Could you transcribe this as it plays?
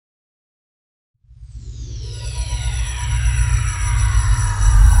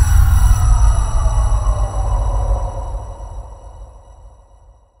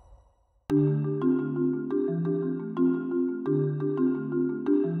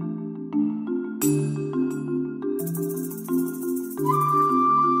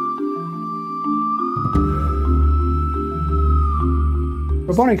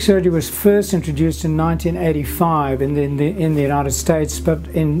Robotic surgery was first introduced in 1985 in the United States, but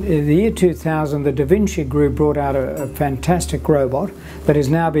in the year 2000 the Vinci group brought out a fantastic robot that is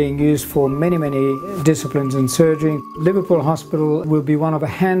now being used for many disciplines in surgery. Liverpool Hospital will be one of a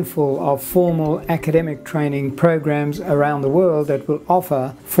handful of formal academic training programs around the world that will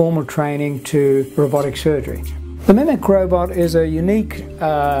offer formal training to robotic surgery. The Mimic robot is a unique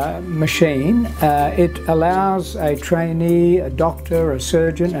machine. It allows a trainee, a doctor, a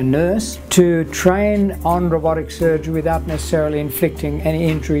surgeon, a nurse to train on robotic surgery without necessarily inflicting any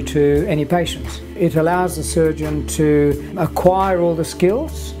injury to any patients. It allows the surgeon to acquire all the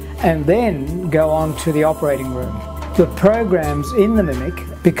skills and then go on to the operating room. The programs in the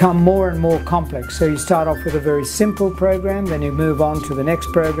Mimic become more and more complex. So you start off with a very simple program, then you move on to the next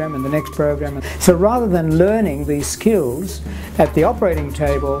program and the next program. So rather than learning these skills at the operating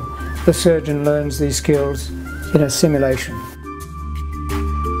table, the surgeon learns these skills in a simulation.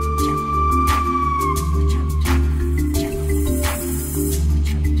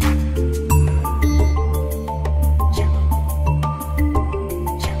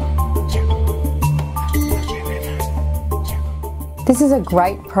 This is a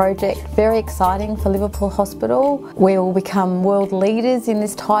great project, very exciting for Liverpool Hospital. We will become world leaders in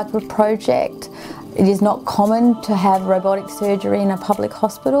this type of project. It is not common to have robotic surgery in a public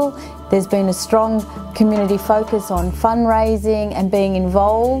hospital. There's been a strong community focus on fundraising and being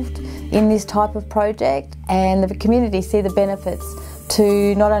involved in this type of project, and the community see the benefits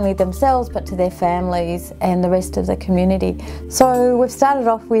to not only themselves but to their families and the rest of the community. So we've started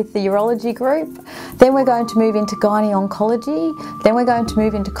off with the urology group, then we're going to move into gynae-oncology, then we're going to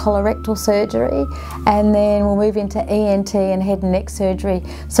move into colorectal surgery, and then we'll move into ENT and head and neck surgery.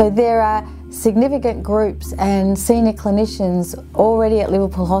 So there are significant groups and senior clinicians already at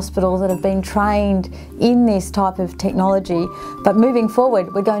Liverpool Hospital that have been trained in this type of technology, but moving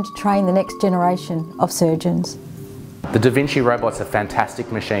forward we're going to train the next generation of surgeons. The Vinci robot's a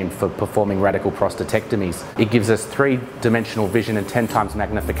fantastic machine for performing radical prostatectomies. It gives us 3-dimensional vision and 10 times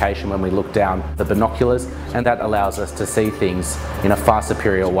magnification when we look down the binoculars, and that allows us to see things in a far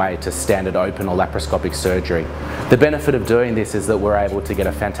superior way to standard open or laparoscopic surgery. The benefit of doing this is that we're able to get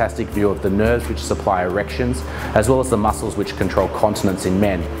a fantastic view of the nerves which supply erections, as well as the muscles which control continence in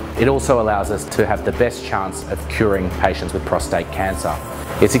men. It also allows us to have the best chance of curing patients with prostate cancer.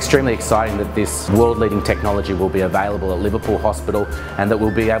 It's extremely exciting that this world-leading technology will be available at Liverpool Hospital and that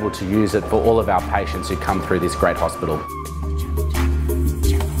we'll be able to use it for all of our patients who come through this great hospital.